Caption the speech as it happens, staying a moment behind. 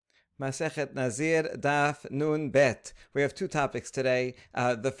Masechet Nazir Daf Nun Bet. We have two topics today.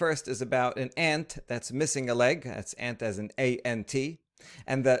 The first is about an ant that's missing a leg. That's ant as in A-N-T.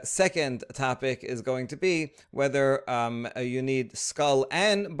 And the second topic is going to be whether you need skull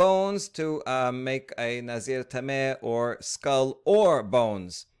and bones to make a Nazir Tameh, or skull or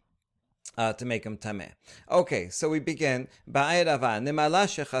bones to make him tameh. Okay, so we begin. Ba'erava nimala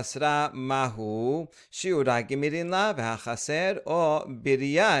shechasra mahu shiura gemirin la v'hachaser or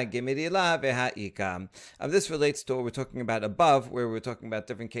biriya gemirin la v'ha'ika. This relates to what we're talking about above, where we're talking about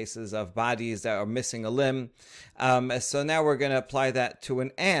different cases of bodies that are missing a limb. So now we're going to apply that to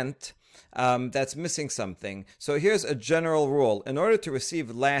an ant that's missing something. So here's a general rule. In order to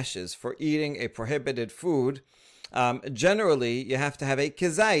receive lashes for eating a prohibited food, generally, you have to have a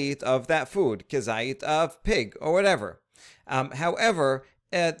kizayit of that food, kizayit of pig or whatever. However,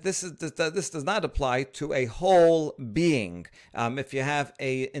 this does not apply to a whole being. If you have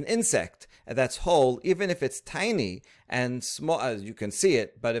an insect that's whole, even if it's tiny and small, you can see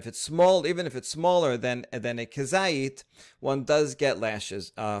it, but if it's small, even if it's smaller than a kizayit, one does get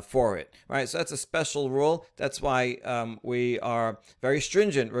lashes for it, right? So that's a special rule. That's why we are very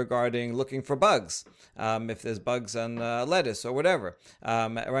stringent regarding looking for bugs. If there's bugs on lettuce or whatever,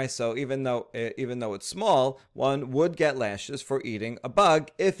 right? So even though it's small, one would get lashes for eating a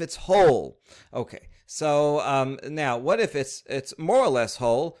bug if it's whole. Okay. So now, what if it's more or less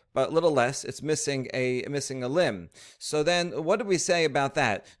whole, but a little less? It's missing a limb. So then, what do we say about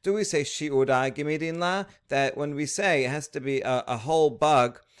that? Do we say shi'ura gemirin la? That when we say it has to be a whole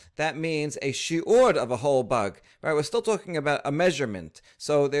bug, that means a shi'ur of a whole bug, right? We're still talking about a measurement.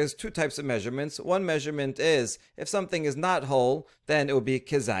 So there's two types of measurements. One measurement is if something is not whole, then it will be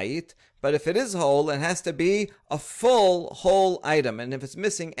kizayit. But if it is whole, it has to be a full whole item. And if it's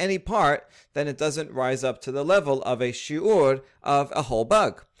missing any part, then it doesn't rise up to the level of a shi'ur of a whole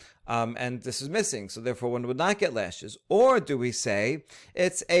bug. And this is missing, so therefore one would not get lashes. Or do we say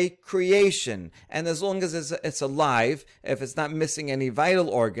it's a creation, and as long as it's alive, if it's not missing any vital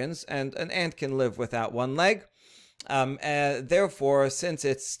organs, and an ant can live without one leg, therefore, since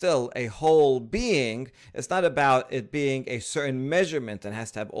it's still a whole being, it's not about it being a certain measurement and has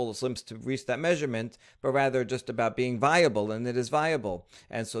to have all its limbs to reach that measurement, but rather just about being viable, and it is viable.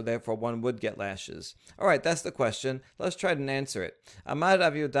 And so therefore one would get lashes. All right, that's the question. Let's try to answer it. Amar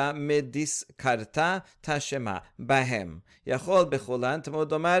Rav Yehuda midis karta tashema bahem. Yachol bechulan tamod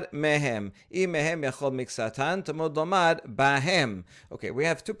domar mehem. I mehem yachol miksatan tamod domar bahem. Okay, we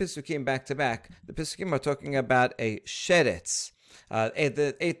have two pisukim back to back. The pisukim are talking about a sheretz.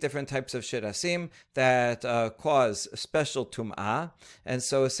 The 8 different types of shirasim that cause special tum'ah. And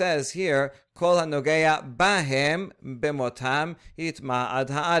so it says here, Kol hanogeya bahem bemotam hitma ad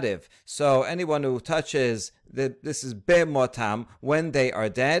ha'arev. So anyone who touches, this is bemotam, when they are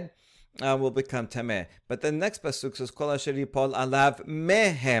dead, will become tameh. But the next pasuk says, Kol asher yipol alav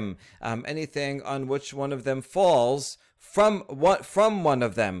mehem. Anything on which one of them falls from one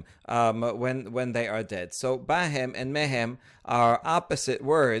of them when they are dead. So bahem and mehem are opposite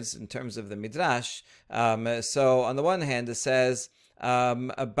words in terms of the midrash. So on the one hand it says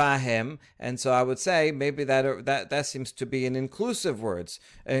bahem, and so I would say maybe that seems to be an inclusive word.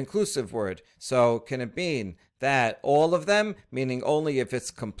 So can it mean that all of them, meaning only if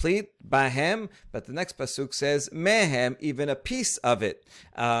it's complete, bahem, but the next pasuk says mehem, even a piece of it,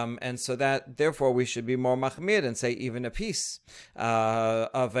 and so that therefore we should be more machmir and say even a piece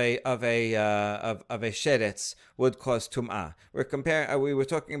of a sheretz would cause tum'ah. We were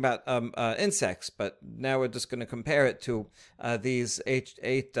talking about insects, but now we're just going to compare it to these eight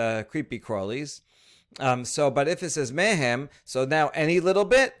creepy crawlies. But if it says mehem, so now any little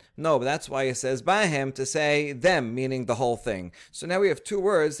bit? No, but that's why it says bahem, to say them, meaning the whole thing. So now we have two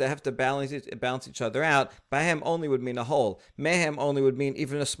words that have to balance each other out. Bahem only would mean a whole. Mehem only would mean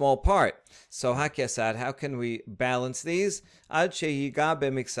even a small part. So hakesad, how can we balance these? Ad sheyiga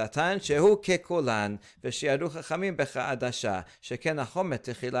b'miksatan shehu kekulan v'shiaru chachamim becha adasha sheken hachomet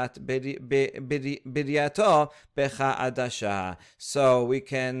techilat biryato becha adasha. So we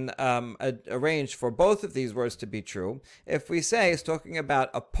can arrange for both of these words to be true. If we say it's talking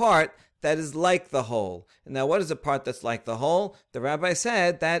about a part that is like the whole. Now, what is a part that's like the whole? The rabbi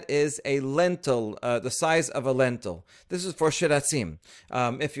said that is a lentil, the size of a lentil. This is for shiratzim.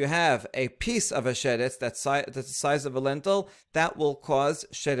 If you have a piece of a sheretz that's the size of a lentil, that will cause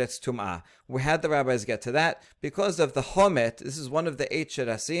sheretz tum'ah. We had the rabbis get to that because of the homet. This is one of the 8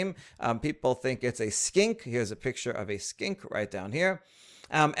 shiratzim. People think it's a skink. Here's a picture of a skink right down here.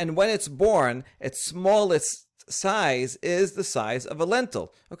 And when it's born, its smallest size is the size of a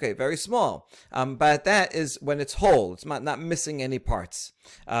lentil. Okay, very small. But that is when it's whole. It's not missing any parts.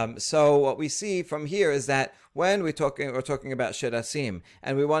 So what we see from here is that when we're talking about shirasim,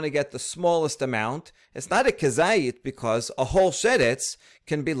 and we want to get the smallest amount, it's not a kezayit because a whole sheretz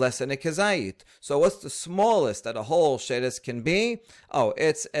can be less than a kezayit. So what's the smallest that a whole sheretz can be? Oh,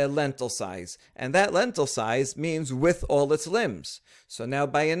 it's a lentil size. And that lentil size means with all its limbs. So now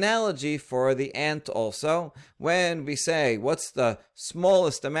by analogy for the ant also, when we say what's the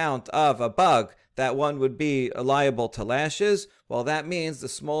smallest amount of a bug that one would be liable to lashes, well, that means the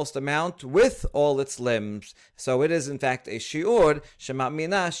smallest amount with all its limbs. So it is, in fact, a shi'ur,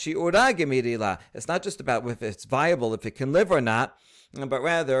 shema'mina shi'ura gemirila. It's not just about if it's viable, if it can live or not, but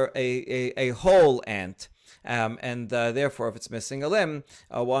rather a whole ant. And therefore, if it's missing a limb,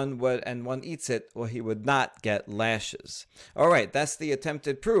 one eats it, well, he would not get lashes. All right, that's the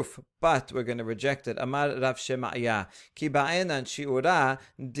attempted proof, but we're going to reject it. Amar Rav Shema'ya, ki ba'enan shi'ura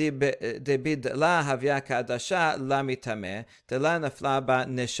debid la havya kadasha la mitame, de la nafla ba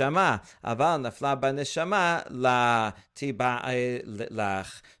neshama, aval nafla ba neshama la tiba'e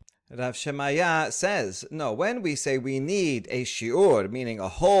lach. Rav Shemaya says, no, when we say we need a shi'ur, meaning a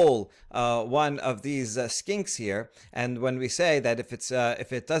whole one of these skinks here, and when we say that if it's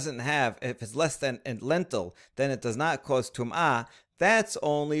less than a lentil, then it does not cause tum'ah, that's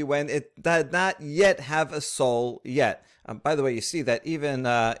only when it does not yet have a soul yet. By the way, you see that even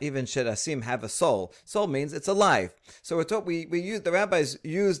shirasim have a soul. Soul means it's alive. So we're taught the rabbis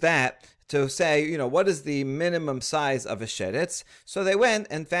use that to say, what is the minimum size of a sheretz? So they went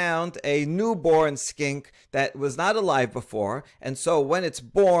and found a newborn skink that was not alive before, and so when it's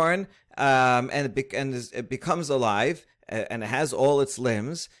born and it becomes alive, and it has all its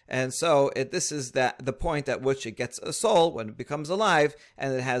limbs, and so this is the point at which it gets a soul when it becomes alive,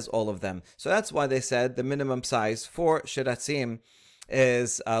 and it has all of them. So that's why they said the minimum size for shiratzim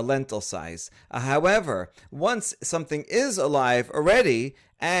is lentil size. However, once something is alive already,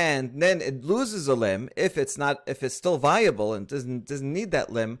 and then it loses a limb, if it's still viable and doesn't need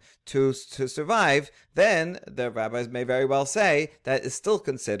that limb to survive, then the rabbis may very well say that is still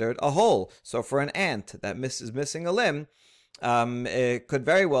considered a whole. So for an ant that is missing a limb, it could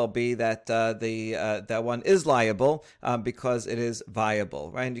very well be that that one is liable because it is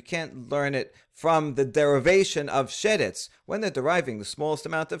viable, right? And you can't learn it from the derivation of sheretz. When they're deriving the smallest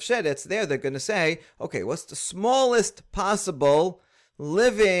amount of sheretz, they're going to say, okay, what's the smallest possible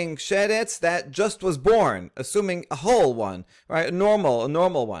living sheretz that just was born, assuming a whole one, right? A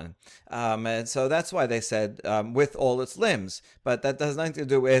normal one. And so that's why they said with all its limbs. But that has nothing to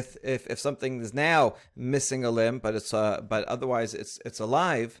do with if something is now missing a limb, but otherwise it's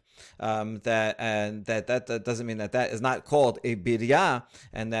alive. That doesn't mean that is not called a birya,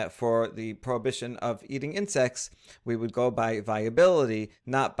 and that for the prohibition of eating insects, we would go by viability,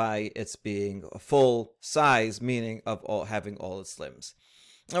 not by its being a full size, meaning of having all its limbs.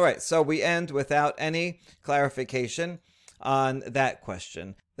 All right, so we end without any clarification on that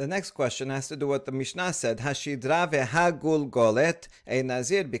question. The next question has to do with what the Mishnah said. Hashidra ve'hagul golet, a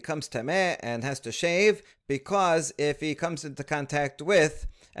Nazir becomes tameh and has to shave because if he comes into contact with,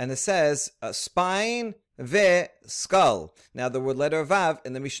 and it says spine ve skull. Now the word letter vav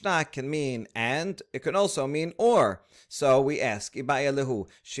in the Mishnah can mean and, it can also mean or. So we ask, Ibaya lehu,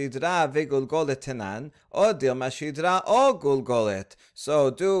 shidra ve'gulgolet tenan, or dilma shidra o gulgolet.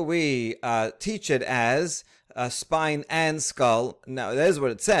 So do we teach it as spine and skull? Now, that is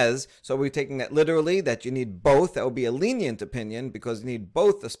what it says. So we're taking that literally, that you need both. That would be a lenient opinion, because you need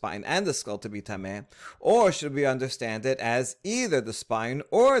both the spine and the skull to be tameh. Or should we understand it as either the spine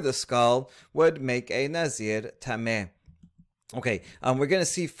or the skull would make a Nazir tameh? Okay, we're going to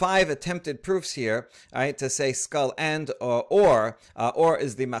see 5 attempted proofs here, right, to say skull and or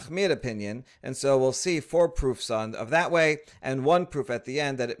is the Machmir opinion, and so we'll see 4 proofs of that way, and 1 proof at the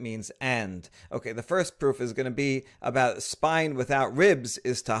end that it means and. Okay, the first proof is going to be about spine without ribs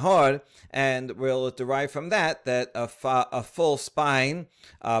is tahor, and we'll derive from that a full spine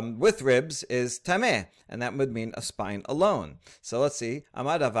with ribs is tameh, and that would mean a spine alone. So let's see.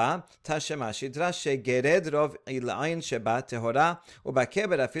 Amar Rava, Tashema shidra shegered rov ilayin sheba tehora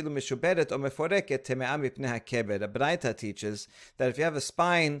ubakeber afilu mishuberet or meforeket temea mipnei hakeber. The Braita teaches that if you have a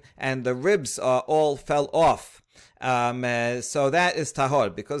spine and the ribs all fell off, so that is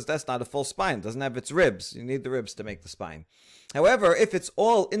tahor, because that's not a full spine. It doesn't have its ribs. You need the ribs to make the spine. However, if it's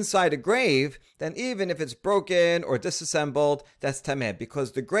all inside a grave, then even if it's broken or disassembled, that's tameh,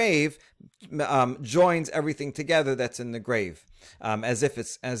 because the grave joins everything together that's in the grave, as if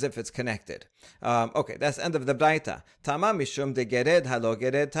it's connected. Okay, that's the end of the Braita. Tama mishum de gered halo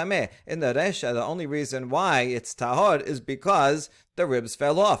gered tameh. In the Resha, the only reason why it's tahor is because the ribs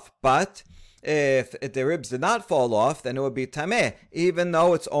fell off. But If the ribs did not fall off, then it would be tameh, even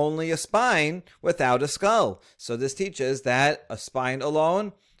though it's only a spine without a skull. So this teaches that a spine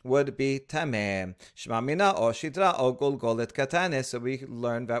alone would be tameh. Shmamina o shidra o gulgolet katane. So we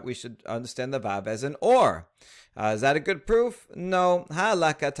learned that we should understand the vav as an or. Is that a good proof? No. Ha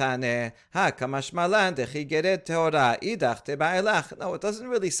la katane. Ha kamashmalan dechigeret teora idach tebailach. No, it doesn't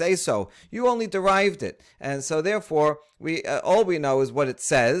really say so. You only derived it. And so therefore, we all we know is what it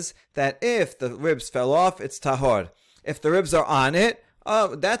says, that if the ribs fell off, it's tahor. If the ribs are on it,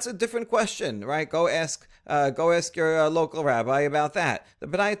 that's a different question, right? Go ask your local rabbi about that. The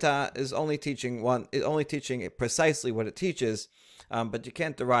Baraita is only teaching precisely what it teaches, but you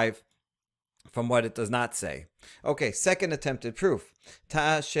can't derive from what it does not say. Okay, second attempted proof.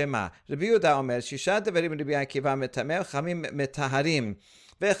 Ta'ashema. Rabbi Yehuda omer, Shisha devarim Rabbi Akiva metameh, chamim metaharim.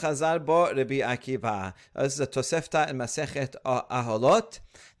 Vechazar bo Rabbi Akiva. This is a Tosefta in Masechet Aholot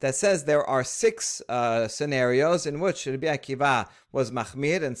that says there are 6 scenarios in which Rabbi Akiva was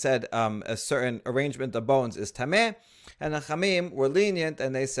machmir and said a certain arrangement of bones is tameh, and the Chamim were lenient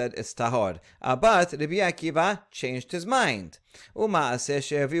and they said it's tahor. But Rabbi Akiva changed his mind. Uma'aseh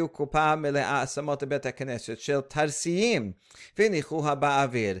she'aviu kupa mele'a asamot bet ha'knesset shel tarsiyim v'nichuha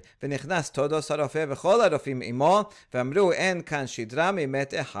ba'avir v'nichnas todos harofeh v'chol harofim imo v'amru en kan shidra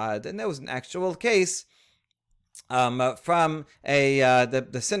mimet ehad. And there was an actual case from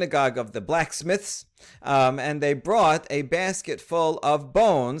the synagogue of the blacksmiths, and they brought a basket full of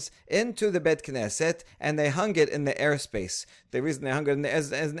bones into the Bet Knesset, and they hung it in the airspace. The reason they hung it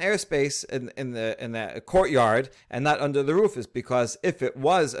as an airspace in the courtyard and not under the roof is because if it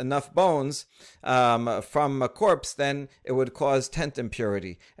was enough bones from a corpse, then it would cause tent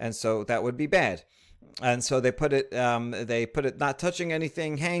impurity, and so that would be bad. And so they put it not touching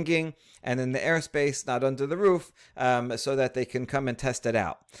anything, hanging, and in the airspace, not under the roof, so that they can come and test it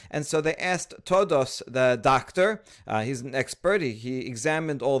out. And so they asked Todos, the doctor. He's an expert. He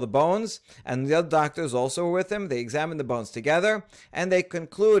examined all the bones, and the other doctors also were with him. They examined the bones together, and they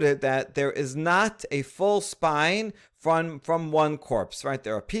concluded that there is not a full spine from one corpse. Right?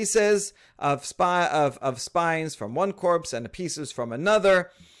 There are pieces of spines from one corpse and pieces from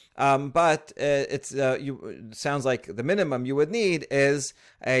another. But it sounds like the minimum you would need is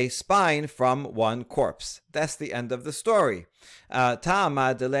a spine from one corpse. That's the end of the story.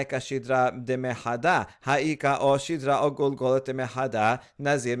 Ta'ama deleka shidra demehada ha'ika o shidra o gulgolet demehada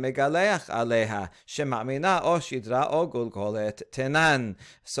Nazir megaleach aleha shema'mina o shidra o gulgolet tenan.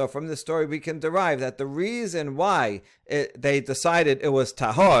 So from the story we can derive that the reason why they decided it was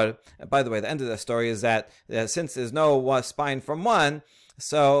tahor. By the way, the end of the story is that since there's no spine from one,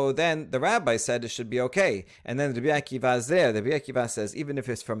 so then the rabbi said it should be okay. And then Rabbi Akiva is there. Rabbi Akiva says even if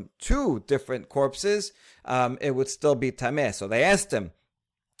it's from 2 different corpses, it would still be tameh. So they asked him,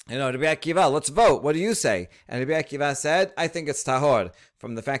 Rabbi Akiva, let's vote. What do you say? And Rabbi Akiva said, I think it's tahor.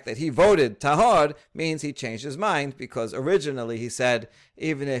 From the fact that he voted tahor means he changed his mind, because originally he said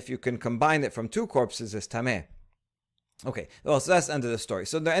even if you can combine it from 2 corpses, it's tameh. Okay, well, so that's the end of the story.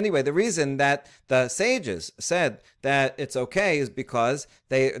 So anyway, the reason that the sages said that it's okay is because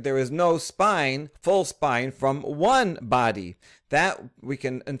there is no full spine from one body. That we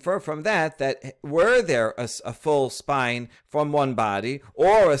can infer from that were there a full spine from one body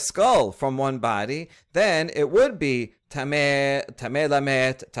or a skull from one body, then it would be tameh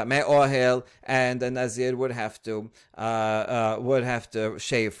lamet, tameh ohel, and the Nazir would have to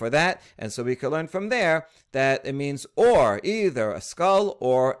shave for that. And so we can learn from there that it means or, either a skull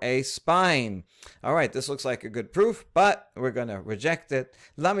or a spine. All right, this looks like a good proof, but we're going to reject it.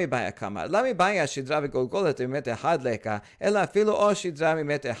 Lami baya kama. Lami baya shidra v'golgolet mimet ehad leka, ela afilu o shidra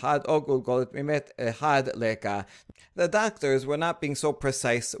mimet ehad o golgolet mimet ehad leka. The doctors were not being so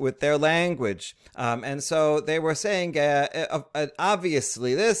precise with their language, and so they were saying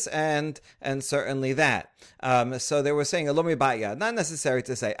obviously this and certainly that. So they were saying alomi baya, not necessary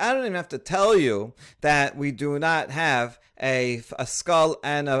to say. I don't even have to tell you that we do not have a skull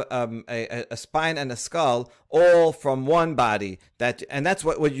and a spine and a skull all from one body. That's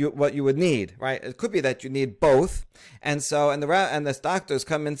what you would need, right? It could be that you need both, and the doctors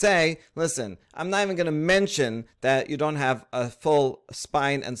come and say, listen, I'm not even going to mention that you don't have a full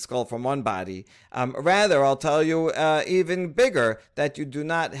spine and skull from one body. Rather, I'll tell you even bigger that you do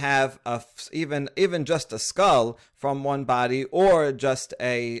not have even just a skull from one body, or just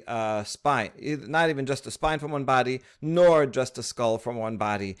a spine, not even just a spine from one body, nor just a skull from one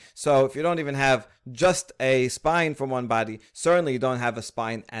body. So if you don't even have just a spine from one body, certainly you don't have a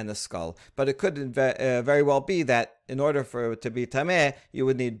spine and a skull. But it could very well be that in order for it to be tameh, you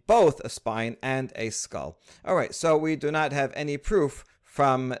would need both a spine and a skull. All right, so we do not have any proof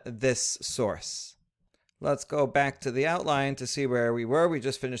from this source. Let's go back to the outline to see where we were. We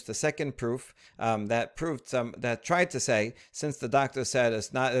just finished the second proof that tried to say, since the doctor said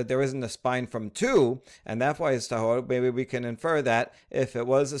there isn't a spine from two, and that's why it's tahor, maybe we can infer that if it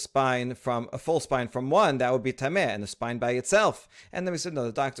was a full spine from one, that would be tameh, and a spine by itself. And then we said, no,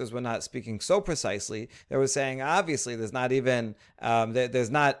 the doctors were not speaking so precisely. They were saying, obviously, there's not even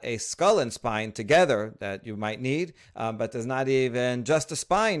there's not a skull and spine together that you might need, but there's not even just a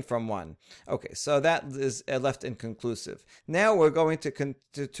spine from one. Okay, so that is left inconclusive. Now we're going to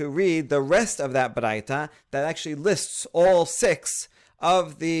read the rest of that baraita that actually lists all 6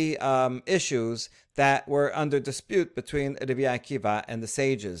 of the issues that were under dispute between Rabbi Akiva and the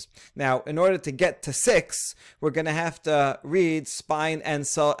sages. Now, in order to get to 6, we're going to have to read spine and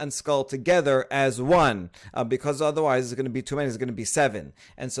skull together as one, because otherwise it's going to be too many. It's going to be 7.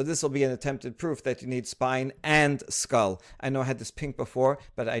 And so this will be an attempted proof that you need spine and skull. I know I had this pink before,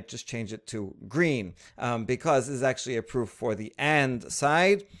 but I just changed it to green, because this is actually a proof for the and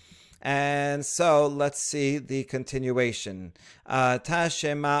side. And so let's see the continuation.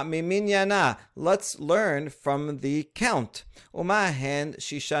 Tashema miminyana. Let's learn from the count. Umahen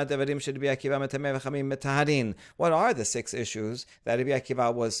shisha devarim shel Rabbi Akiva metameh v'chamim metaharin. What are the 6 issues that Rabbi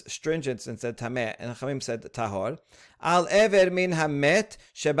Akiva was stringent and said tameh, and Chamim said tahor? Al ever min hamet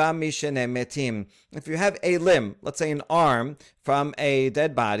sheba mishene metim. If you have a limb, let's say an arm from a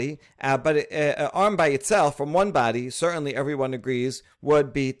dead body, but an arm by itself from one body, certainly everyone agrees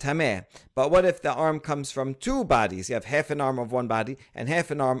would be tameh. But what if the arm comes from 2 bodies? You have half an arm of one body and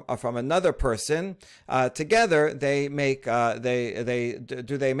half an arm from another person. Together, they make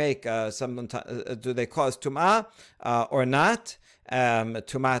do they cause tum'ah or not?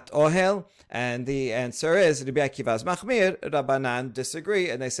 Tumat ohel, and the answer is Rabbi Akiva's machmir. Rabbanan disagree,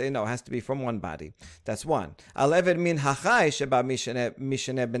 and they say no, it has to be from one body. That's one. Alever min hachai sheba mishene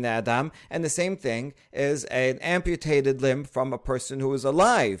bnei adam, and the same thing is an amputated limb from a person who is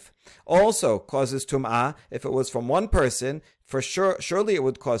alive. Also causes tum'ah if it was from one person. For sure, surely it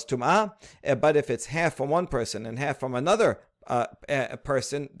would cause tum'ah, but if it's half from one person and half from another a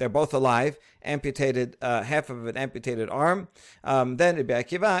person, they're both alive, amputated, half of an amputated arm, then Rabbi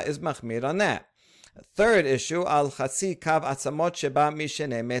Akiva is machmir on that. Third issue, al chatzi kav atzamot sheba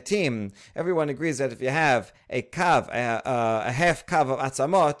mishene metim. Everyone agrees that if you have a kav, a half kav of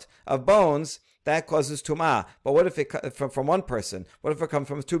atzamot, of bones, that causes tum'ah. But what if it from one person? What if it comes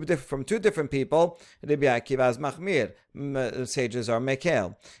from two different people? Rabbi Akiva is machmir. Sages are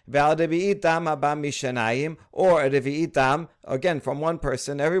mekel. Ve'al revi'it dam haba mishanayim, or revi'it dam, again from one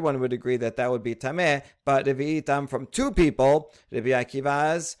person. Everyone would agree that would be tameh. But revi'it dam from 2 people, Rabbi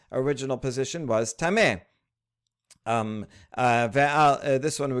Akiva's original position was tameh.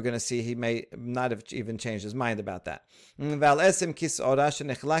 This one we're going to see he may not have even changed his mind about that. Now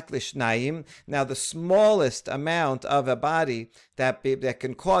the smallest amount of a body that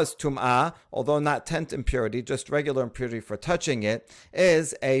can cause tum'ah, although not tent impurity, just regular impurity for touching it,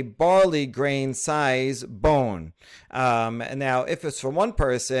 is a barley grain size bone. Now if it's from one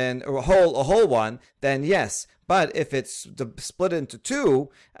person, or a whole one, then yes. But if it's split into 2,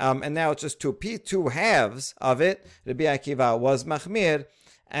 and now it's just two halves of it, Rabbi Akiva was machmir,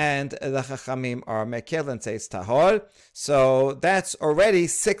 and the Chachamim are mekel and say it's tahor. So that's already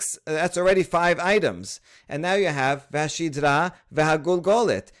 6. That's already 5 items, and now you have v'hashidra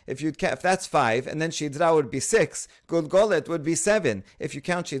v'hagulgolet. If that's 5, and then shidra would be 6, gulgolet would be 7. If you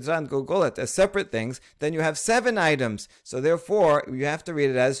count shidra and gulgolet as separate things, then you have 7 items. So therefore, you have to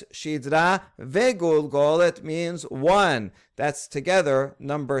read it as shidra ve'gulgolet means 1. That's together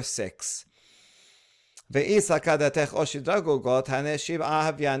number 6. If you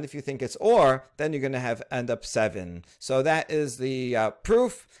think it's or, then you're going to end up 7. So that is the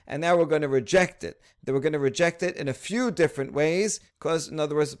proof, and now we're going to reject it. Then we're going to reject it in a few different ways, because in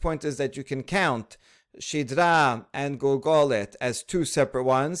other words, the point is that you can count shidra and gulgolet as 2 separate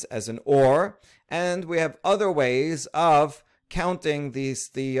ones, as an or, and we have other ways of counting the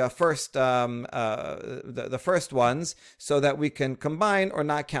first ones, so that we can combine or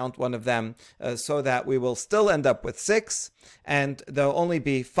not count one of them, so that we will still end up with 6, and there'll only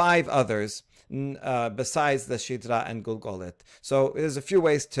be 5 others besides the shidra and gulgolet. So there's a few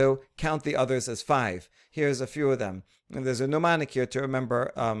ways to count the others as 5. Here's a few of them. And there's a mnemonic here to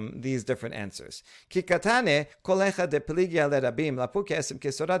remember these different answers. Kikatane kolecha de peligia lerabim lapuke esim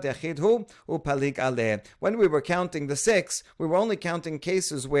kesorat yachid hu upalig ale. When we were counting the 6, we were only counting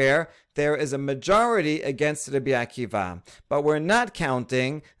cases where there is a majority against Rabbi Akiva. But we're not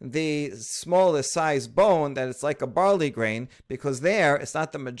counting the smallest size bone that it's like a barley grain, because there it's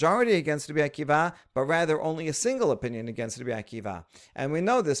not the majority against Rabbi Akiva, but rather only a single opinion against Rabbi Akiva. And we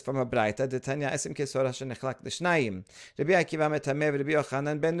know this from a Braita, Detanya esim kesora shenechlak l'shnayim. Rabbi Akiva metameh, Rabbi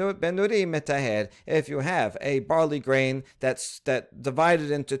Yochanan ben Nuri metaher. If you have a barley grain that's divided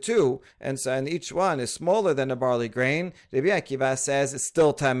into 2, and each one is smaller than a barley grain, Rabbi Akiva says it's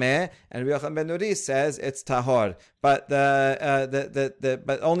still tameh, and Rabbi Yochanan ben Nuri says it's tahor. But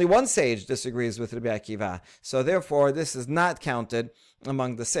but only one sage disagrees with Rabbi Akiva. So therefore, this is not counted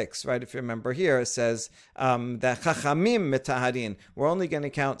among the 6, right? If you remember here, it says that chachamim metaharin. We're only going to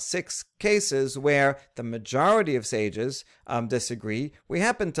count 6 cases where the majority of sages disagree. We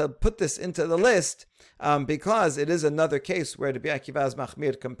happen to put this into the list because it is another case where Rabbi Akiva is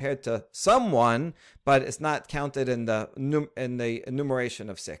machmir compared to someone, but it's not counted in the enumeration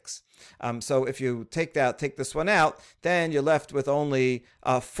of 6. So if you take this one out, then you're left with only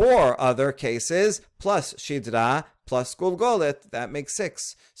 4 other cases plus shidra plus gulgolet. That makes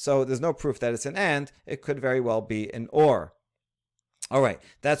 6. So there's no proof that it's an and. It could very well be an or. All right,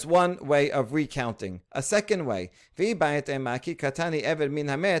 that's one way of recounting. A second way, or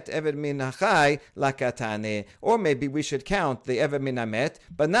maybe we should count the ever min hamet,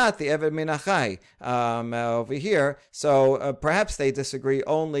 but not the ever min hachai over here. So perhaps they disagree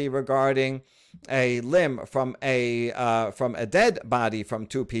only regarding a limb from a dead body from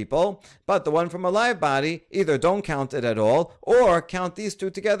 2 people, but the one from a live body, either don't count it at all or count these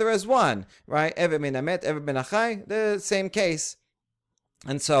 2 together as one, right? Ever min hamet, ever min hachai, the same case.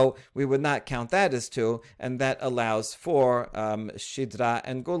 And so we would not count that as 2, and that allows for Shidra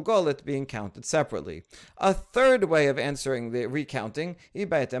and Gulgolet being counted separately. A third way of answering the recounting,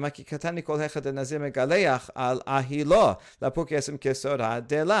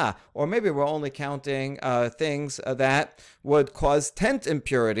 or maybe we're only counting things that would cause tent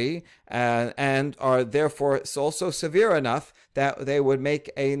impurity and are therefore also severe enough that they would make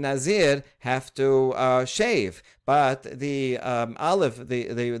a Nazir have to shave. But the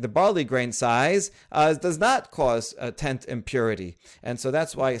the barley grain size does not cause tent impurity. And so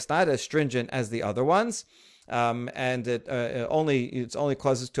that's why it's not as stringent as the other ones. And it only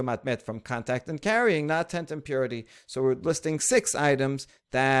causes tumat met from contact and carrying, not tent impurity. So we're listing 6 items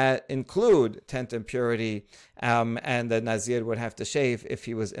that include tent impurity, and the Nazir would have to shave if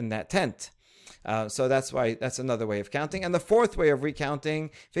he was in that tent. So that's another way of counting. And the fourth way of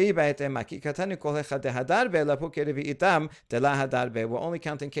recounting, we're only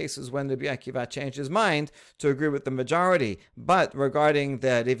counting cases when Rabbi Akiva changed his mind to agree with the majority. But regarding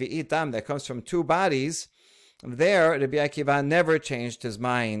the Revi'it Dam that comes from 2 bodies, there, Rabbi Akiva never changed his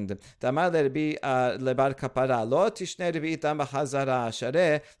mind.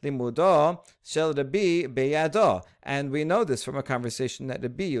 And we know this from a conversation that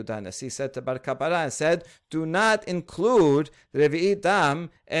Rabbi Yudanas, he said to Bar Kapara, said, do not include Revi'it Dam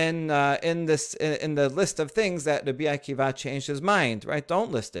in the list of things that Rabbi Akiva changed his mind, right?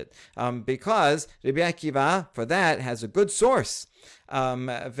 Don't list it. Because Rabbi Akiva, for that, has a good source. And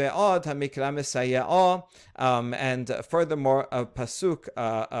furthermore, a pasuk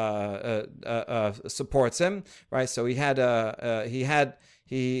supports him, right? So he had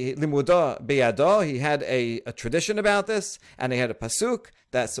limudo beyado. He had a tradition about this, and he had a pasuk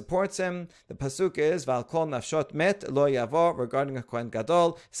that supports him. The pasuk is Val kol nafshot met lo yavo, regarding a kohen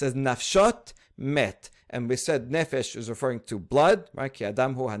gadol. It says nafshot met. And we said nefesh is referring to blood, right? Ki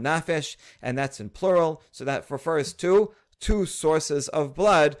adam hu hanafesh, and that's in plural. So that refers to 2 sources of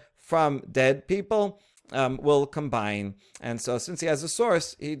blood from dead people will combine. And so since he has a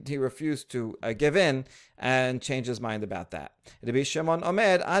source, he refused to give in and change his mind about that. Rabbi Shimon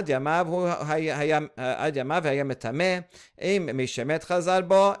Omer, ad yamav haya metameh, im mishemet chazar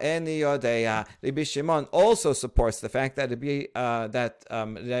bo, eni yodeya. Rabbi Shimon also supports the fact that Rabbi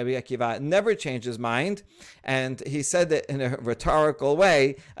Akiva never changed his mind, and he said it in a rhetorical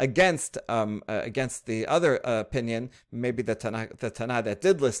way against the other opinion, maybe the Tanah that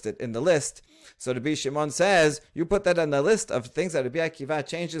did list it in the list. So Rabbi Shimon says, you put that on the list of things that Rabbi Akiva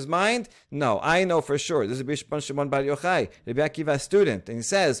changed his mind? No, I know for sure. This is Rabbi Shimon Bar Yochai, Rabbi Akiva's student. And he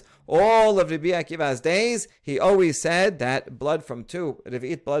says, all of Rabbi Akiva's days, he always said that blood from 2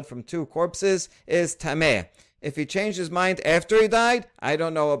 corpses is tameh. If he changed his mind after he died, I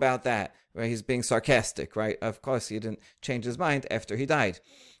don't know about that. right? He's being sarcastic, right? Of course, he didn't change his mind after he died.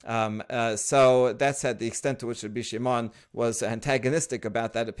 So that's at the extent to which Rabbi Shimon was antagonistic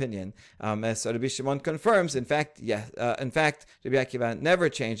about that opinion. So Rabbi Shimon confirms, in fact, Rabbi Akiva never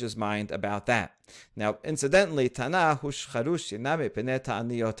changed his mind about that. Now, incidentally, Tana hushcharush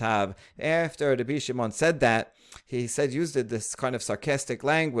ta'aniyotav. After Rabbi Shimon said that, he used this kind of sarcastic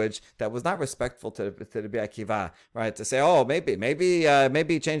language that was not respectful to Rabbi Akiva, right? To say, oh, maybe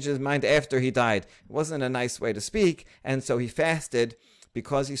he changed his mind after he died. It wasn't a nice way to speak, and so he fasted.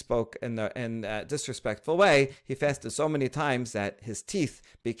 Because he spoke in a disrespectful way, he fasted so many times that his teeth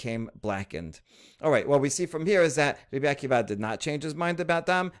became blackened. All right, what we see from here is that Rabbi Akiva did not change his mind about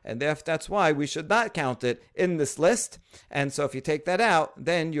dam, and that's why we should not count it in this list. And so if you take that out,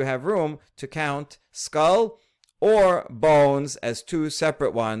 then you have room to count skull or bones as two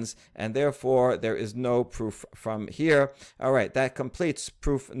separate ones, and therefore there is no proof from here. All right, that completes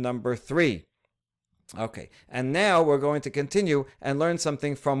proof number 3. Okay, and now we're going to continue and learn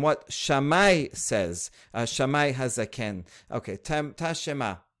something from what Shammai says. Shammai Hazaken. Okay,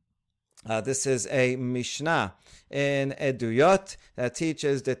 Tashema. This is a Mishnah in Eduyot that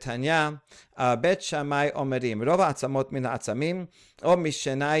teaches the Tanya. Bet Shammai Omerim. Rov Atzamot min Atzamim, or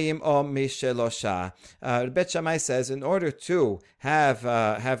Mishenayim, or Mishelosha. Bet Shammai says, in order to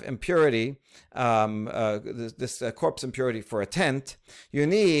have impurity, this corpse impurity for a tent, you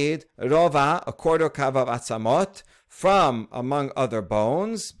need Rova, a quarter kav of Atzamot, from among other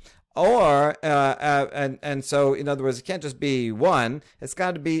bones. Or and so, in other words, it can't just be one. It's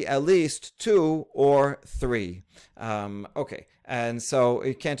got to be at least 2 or 3. Okay, and so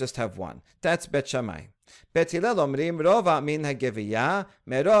you can't just have one. That's Bet Shammai. Bet Hillel omrim rova min hageviyah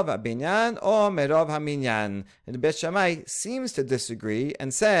merov habinyan or merov haminyan. And Bet Shammai seems to disagree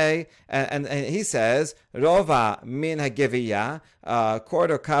and say, and he says rova min hageviyah,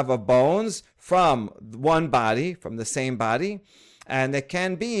 quarter kav of bones from one body, from the same body. And it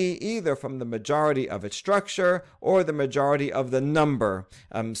can be either from the majority of its structure or the majority of the number.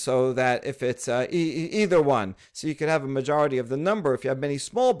 So that if it's either one, so you could have a majority of the number if you have many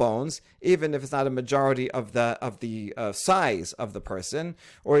small bones, even if it's not a majority of the size of the person,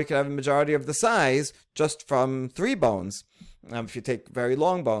 or you could have a majority of the size just from 3 bones, if you take very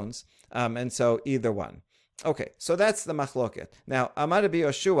long bones. And so either one. Okay, so that's the machloket. Now, Amar Rabbi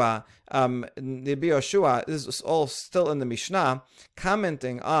Yoshua, this is all still in the Mishnah,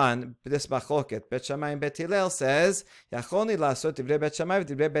 commenting on this machloket. Bet Shammai and Bet Hillel says, Yachoni lasot divrei Bet Shammai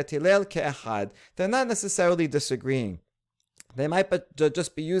v'divrei Bet Hillel ke'echad. They're not necessarily disagreeing. They might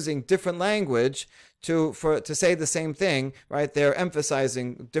just be using different language to say the same thing, right? They're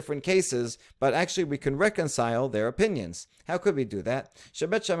emphasizing different cases, but actually we can reconcile their opinions. How could we do that?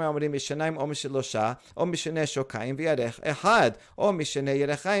 Shebet Shammai omrim mishenayim o mishelosha o mishenei shokayim v'yarech echad o mishenei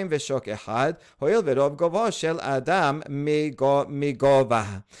yerechayim v'shok echad hoil v'rov govo shel adam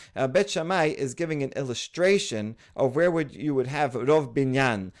migova. Bet Shammai is giving an illustration of where you would have rov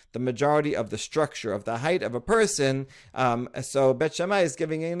binyan, the majority of the structure of the height of a person. So Bet Shammai is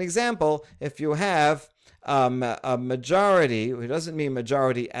giving an example. If you have a majority, it doesn't mean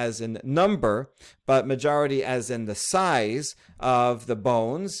majority as in number, but majority as in the size of the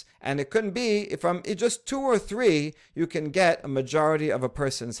bones, and it couldn't be from just 2 or 3, you can get a majority of a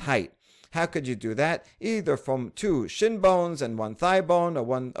person's height. How could you do that? Either from 2 shin bones and 1 thigh bone,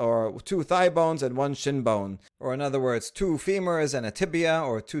 or 2 thigh bones and 1 shin bone. Or in other words, 2 femurs and a tibia,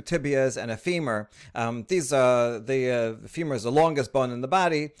 or 2 tibias and a femur. The femur is the longest bone in the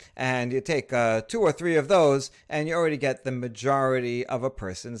body, and you take 2 or 3 of those, and you already get the majority of a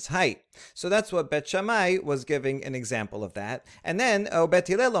person's height. So that's what Bet Shammai was giving an example of that. And then, Bet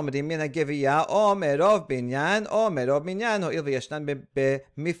Hillel omrim min hageviyah o merov binyan o merov minyan ho'il v'yeshnan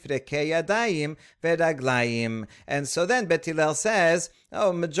b'mifrekei yadayim v'raglayim. And so then Bet Hillel says,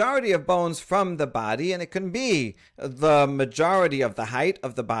 majority of bones from the body, and it can be the majority of the height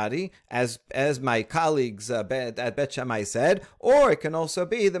of the body, as my colleagues at Bet Shammai said, or it can also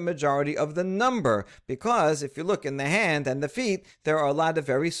be the majority of the number, because if you look in the hand and the feet, there are a lot of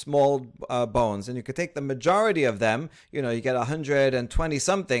very small bones, and you could take the majority of them, you get 120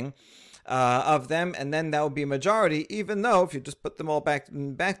 something of them, and then that would be majority, even though if you just put them all back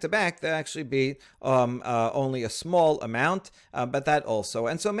to back, there'd actually be only a small amount, but that also.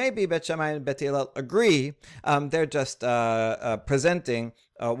 And so maybe Bet Shammai and Bet Hillel agree, they're just presenting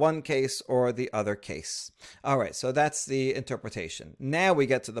one case or the other case. All right, so that's the interpretation. Now we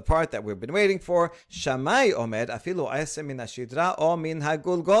get to the part that we've been waiting for. Shammai omed afilu aisem min hashidra o min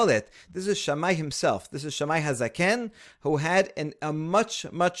hagulgolet. This is Shammai himself. This is Shammai Hazaken, who had a much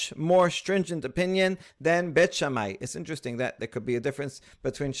more stringent opinion than Bet Shammai. It's interesting that there could be a difference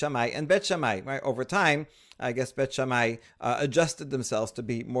between Shammai and Bet Shammai. Right? Over time, I guess Bet Shammai adjusted themselves to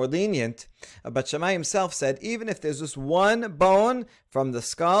be more lenient. But Shammai himself said, even if there's just one bone from the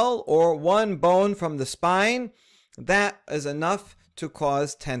skull or one bone from the spine, that is enough to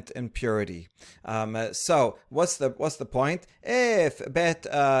cause tent impurity. So what's the point?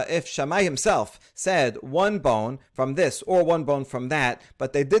 If Shammai himself said one bone from this or one bone from that,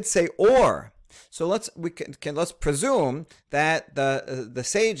 but they did say or. So let's presume that the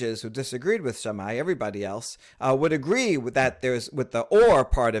sages who disagreed with Shammai, everybody else, would agree with that. With the or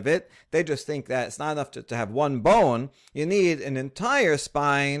part of it, they just think that it's not enough to have one bone. You need an entire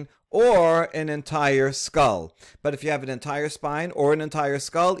spine or an entire skull. But if you have an entire spine or an entire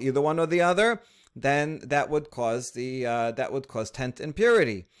skull, either one or the other, then that would cause tent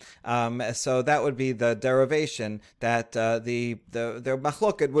impurity. So that would be the derivation that the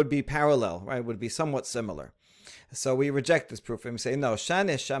machloket would be parallel, right? Would be somewhat similar. So we reject this proof and we say, no,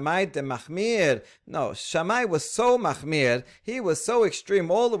 Shane Shammai de Machmir. No, Shammai was so Machmir, he was so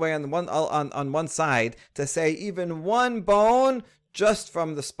extreme all the way on one side to say even one bone just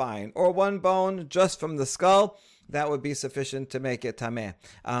from the spine or one bone just from the skull, that would be sufficient to make it tameh.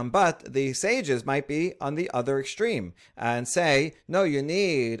 But the sages might be on the other extreme and say, no, you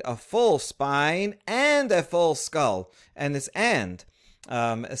need a full spine and a full skull. And it's and.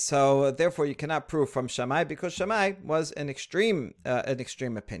 So therefore you cannot prove from Shammai because Shammai was an extreme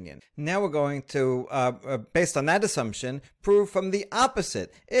opinion. Now we're going to, based on that assumption, prove from the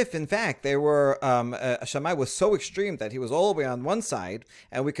opposite. If in fact they were, Shammai was so extreme that he was all the way on one side,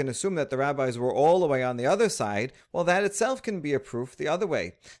 and we can assume that the rabbis were all the way on the other side, well, that itself can be a proof the other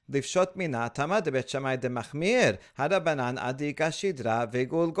way. Livshot mina tama de bet Shammai de machmir hadabanan adi gashidra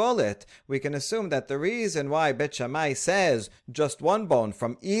vegulgolet. We can assume that the reason why Bet Shammai says just one bone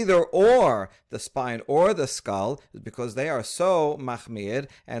from either or the spine or the skull is because they are so machmir,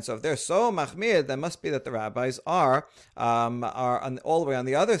 and so if they're so machmir, then must be that the rabbis are all the way on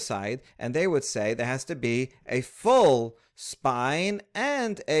the other side, and they would say there has to be a full spine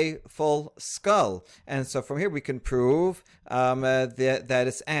and a full skull. And so from here we can prove that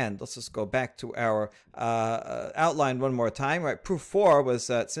it's and. Let's just go back to our outline one more time. Right, proof 4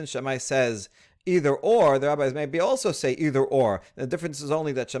 was since Shammai says either or, the rabbis maybe also say either or. The difference is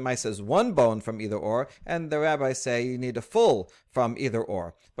only that Shammai says one bone from either or, and the rabbis say you need a full from either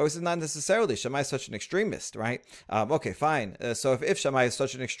or. But this is not necessarily. Shammai is such an extremist, right? Okay, fine. So if Shammai is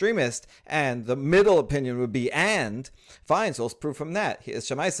such an extremist, and the middle opinion would be and, fine, so let's prove from that.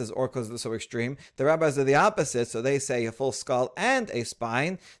 Shammai says or because they're so extreme. The rabbis are the opposite, so they say a full skull and a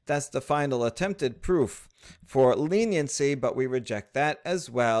spine. That's the final attempted proof for leniency, but we reject that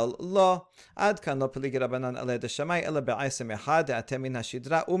as well. Lo ad kan lo peligi rabbanan ale de Shammai ele be'aisem echad de'atem min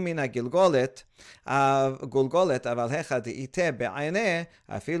hashidra u'min hagilgolet gulgolet aval hecha de'ite be'aineh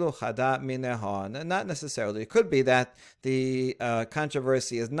afilu chada minehon. Not necessarily. It could be that the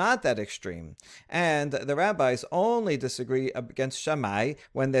controversy is not that extreme, and the rabbis only disagree against Shammai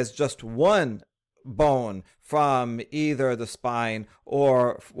when there's just one bone from either the spine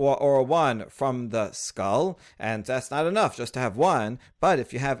or one from the skull, and that's not enough just to have one. But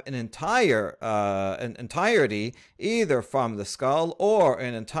if you have an entirety either from the skull or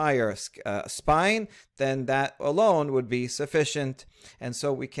an entire spine, then that alone would be sufficient. And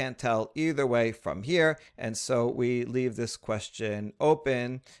so we can't tell either way from here, and so we leave this question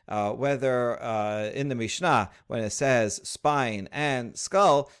open whether in the Mishnah when it says spine and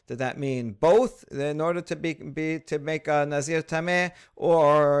skull, did that mean both in order to make a Nazir Tameh,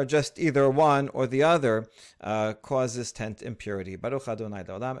 or just either one or the other causes tent impurity. Baruch Adonai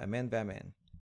Le'olam, Amen v'Amen.